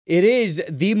It is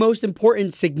the most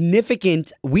important,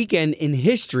 significant weekend in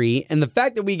history. And the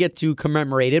fact that we get to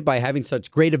commemorate it by having such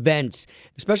great events,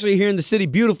 especially here in the city,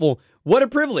 beautiful, what a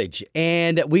privilege.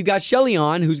 And we've got Shelly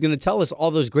on who's going to tell us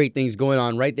all those great things going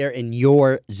on right there in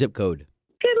your zip code.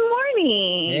 Good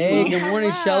morning. Hey, good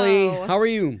morning, Shelly. How are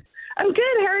you? I'm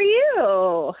good. How are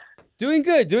you? Doing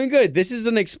good, doing good. This is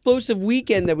an explosive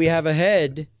weekend that we have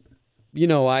ahead. You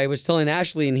know, I was telling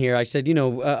Ashley in here, I said,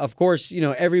 of course,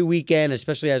 every weekend,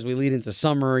 especially as we lead into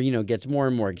summer, gets more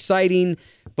and more exciting.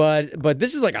 But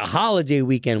this is like a holiday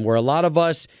weekend where a lot of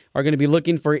us are going to be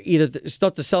looking for either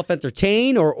stuff to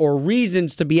self-entertain or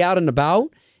reasons to be out and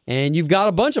about. And you've got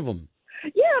a bunch of them.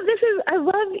 Yeah, I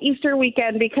love Easter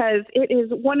weekend because it is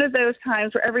one of those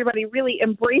times where everybody really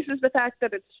embraces the fact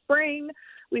that it's spring.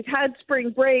 We've had spring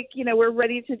break. We're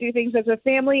ready to do things as a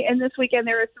family. And this weekend,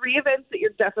 there are 3 events that you're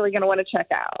definitely going to want to check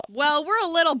out. Well, we're a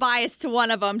little biased to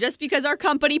one of them just because our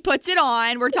company puts it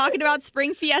on. We're talking about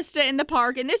Spring Fiesta in the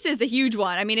park, and this is the huge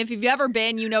one. I mean, if you've ever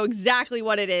been, you know exactly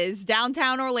what it is.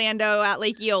 Downtown Orlando at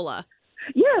Lake Eola.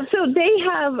 Yeah, so they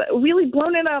have really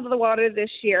blown it out of the water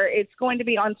this year. It's going to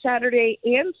be on Saturday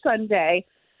and Sunday.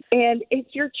 And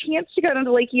it's your chance to go down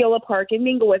to Lake Eola Park and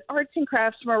mingle with arts and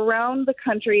crafts from around the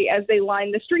country as they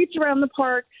line the streets around the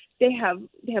park. They have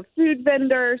food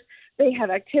vendors, they have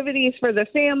activities for the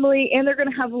family, and they're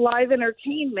going to have live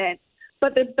entertainment.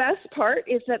 But the best part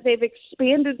is that they've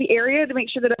expanded the area to make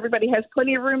sure that everybody has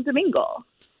plenty of room to mingle.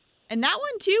 And that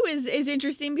one, too, is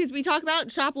interesting because we talk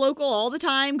about shop local all the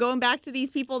time, going back to these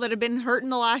people that have been hurt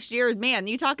in the last year. Man,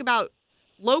 you talk about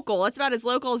local. That's about as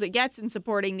local as it gets in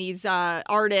supporting these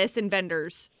artists and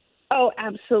vendors. Oh,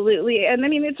 absolutely. And I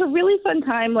mean, it's a really fun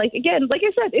time. Like I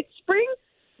said, it's spring,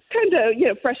 kind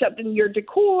of, fresh up in your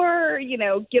decor,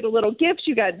 get a little gifts.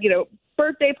 You got,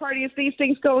 birthday parties, these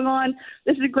things going on.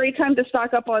 This is a great time to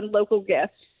stock up on local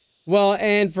gifts. Well,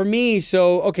 and for me,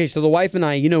 so the wife and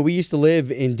I, we used to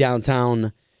live in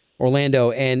downtown Orlando,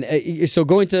 and so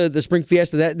going to the Spring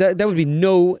Fiesta, that would be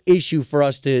no issue for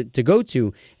us to go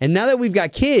to. And now that we've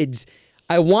got kids,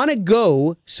 I want to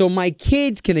go so my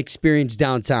kids can experience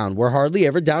downtown. We're hardly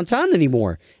ever downtown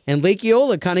anymore. And Lake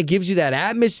Eola kind of gives you that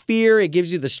atmosphere. It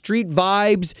gives you the street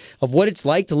vibes of what it's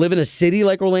like to live in a city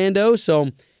like Orlando.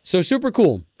 So super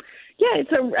cool. Yeah,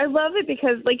 I love it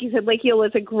because, like you said, Lake Eola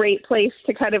is a great place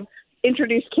to kind of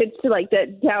introduce kids to like the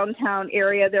downtown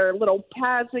area. There are little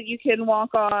paths that you can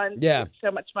walk on. Yeah. It's so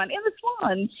much fun. And it's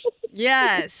fun.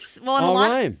 Yes. Well,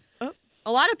 and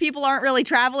a lot of people aren't really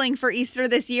traveling for Easter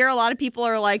this year. A lot of people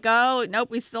are like, oh, nope,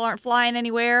 we still aren't flying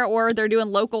anywhere, or they're doing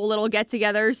local little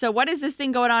get-togethers. So what is this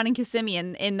thing going on in Kissimmee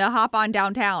in the Hop On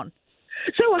Downtown?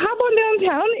 So Hop On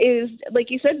Downtown is,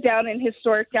 like you said, down in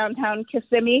historic downtown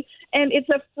Kissimmee. And it's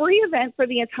a free event for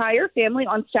the entire family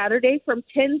on Saturday from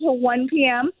 10 to 1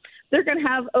 p.m. They're going to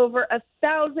have over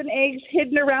 1,000 eggs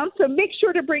hidden around, so make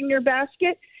sure to bring your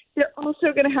basket. They're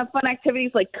also going to have fun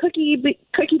activities like cookie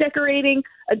decorating,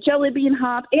 a jelly bean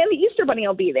hop, and the Easter Bunny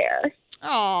will be there.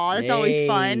 Oh, that's always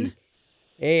fun.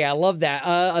 Hey, I love that.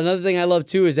 Another thing I love,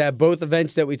 too, is that both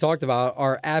events that we talked about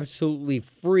are absolutely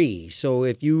free. So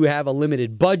if you have a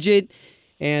limited budget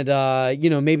and,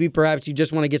 maybe perhaps you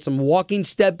just want to get some walking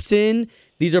steps in,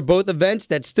 these are both events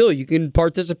that still you can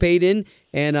participate in,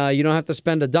 and you don't have to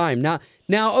spend a dime. Now,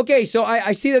 okay, so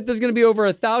I see that there's going to be over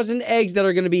 1,000 eggs that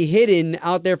are going to be hidden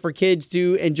out there for kids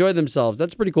to enjoy themselves.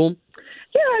 That's pretty cool.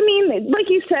 Yeah, I mean, like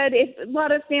you said, if a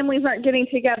lot of families aren't getting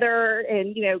together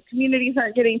and, communities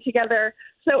aren't getting together.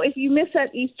 So if you miss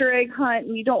that Easter egg hunt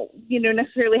and you don't,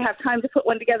 necessarily have time to put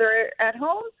one together at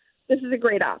home, this is a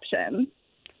great option.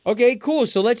 Okay, cool.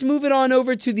 So let's move it on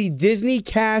over to the Disney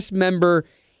cast member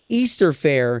Easter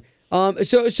Fair.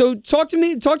 So talk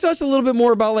to us a little bit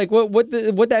more about like what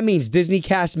that means, Disney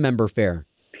cast member fair.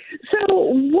 So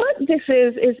what this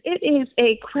is it is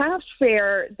a craft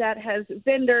fair that has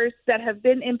vendors that have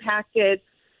been impacted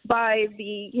by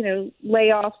the,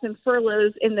 layoffs and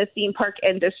furloughs in the theme park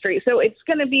industry. So it's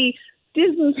going to be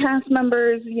Disney cast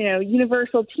members,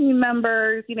 Universal team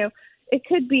members, it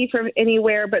could be from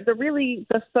anywhere, but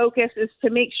the focus is to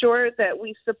make sure that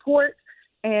we support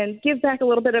and give back a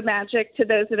little bit of magic to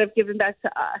those that have given back to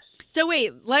us. So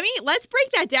wait, let's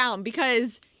break that down,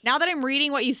 because now that I'm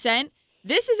reading what you sent,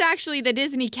 this is actually the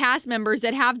Disney cast members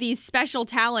that have these special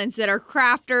talents that are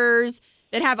crafters,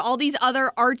 that have all these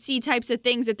other artsy types of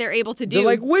things that they're able to do. They're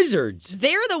like wizards.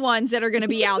 They're the ones that are going to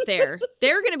be out there.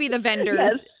 They're going to be the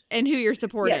vendors and who you're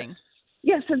supporting.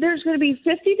 Yes, so there's going to be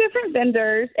 50 different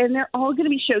vendors, and they're all going to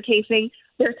be showcasing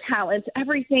their talents,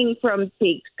 everything from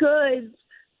baked goods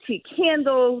to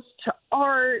candles to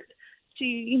art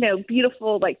to,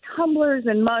 beautiful like tumblers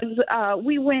and mugs.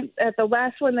 We went at the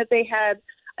last one that they had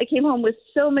I came home with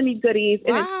so many goodies,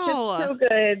 and Wow. it's just so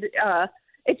good.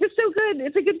 It's just so good.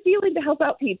 It's a good feeling to help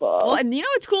out people. Well, and you know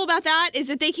what's cool about that is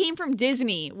that they came from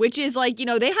Disney, which is like,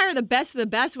 they hire the best of the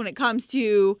best when it comes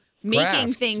to making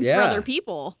Crafts, things yeah. for other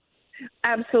people.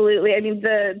 Absolutely. I mean,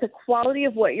 the quality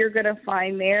of what you're going to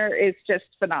find there is just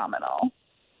phenomenal.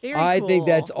 Very I cool. think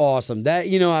that's awesome.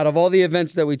 That, out of all the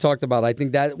events that we talked about, I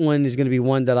think that one is going to be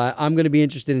one that I'm going to be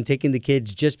interested in taking the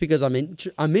kids, just because I'm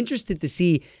interested to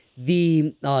see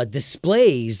the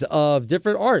displays of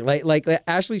different art. Like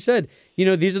Ashley said,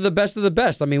 these are the best of the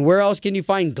best. I mean, where else can you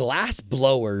find glass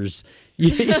blowers,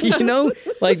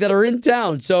 like that are in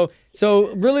town? So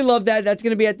really love that. That's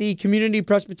going to be at the Community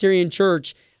Presbyterian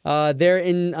Church there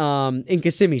in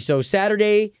Kissimmee. So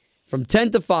Saturday from 10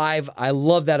 to 5. I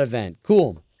love that event.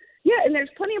 Cool. Yeah, and there's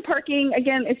plenty of parking.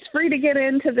 Again, it's free to get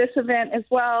into this event as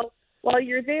well. While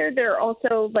you're there are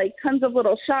also like tons of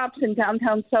little shops in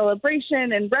downtown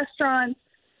Celebration and restaurants.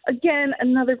 Again,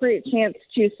 another great chance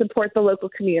to support the local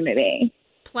community.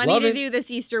 Plenty Love to it. do this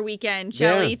Easter weekend,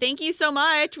 Shelly. Yeah. Thank you so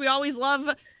much. We always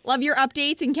love your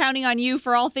updates and counting on you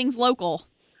for all things local.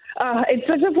 It's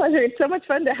such a pleasure. It's so much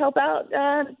fun to help out,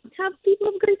 have people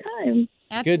have a great time.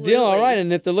 Absolutely. Good deal. All right.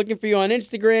 And if they're looking for you on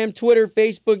Instagram, Twitter,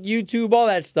 Facebook, YouTube, all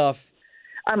that stuff.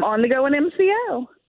 I'm on the go in MCO.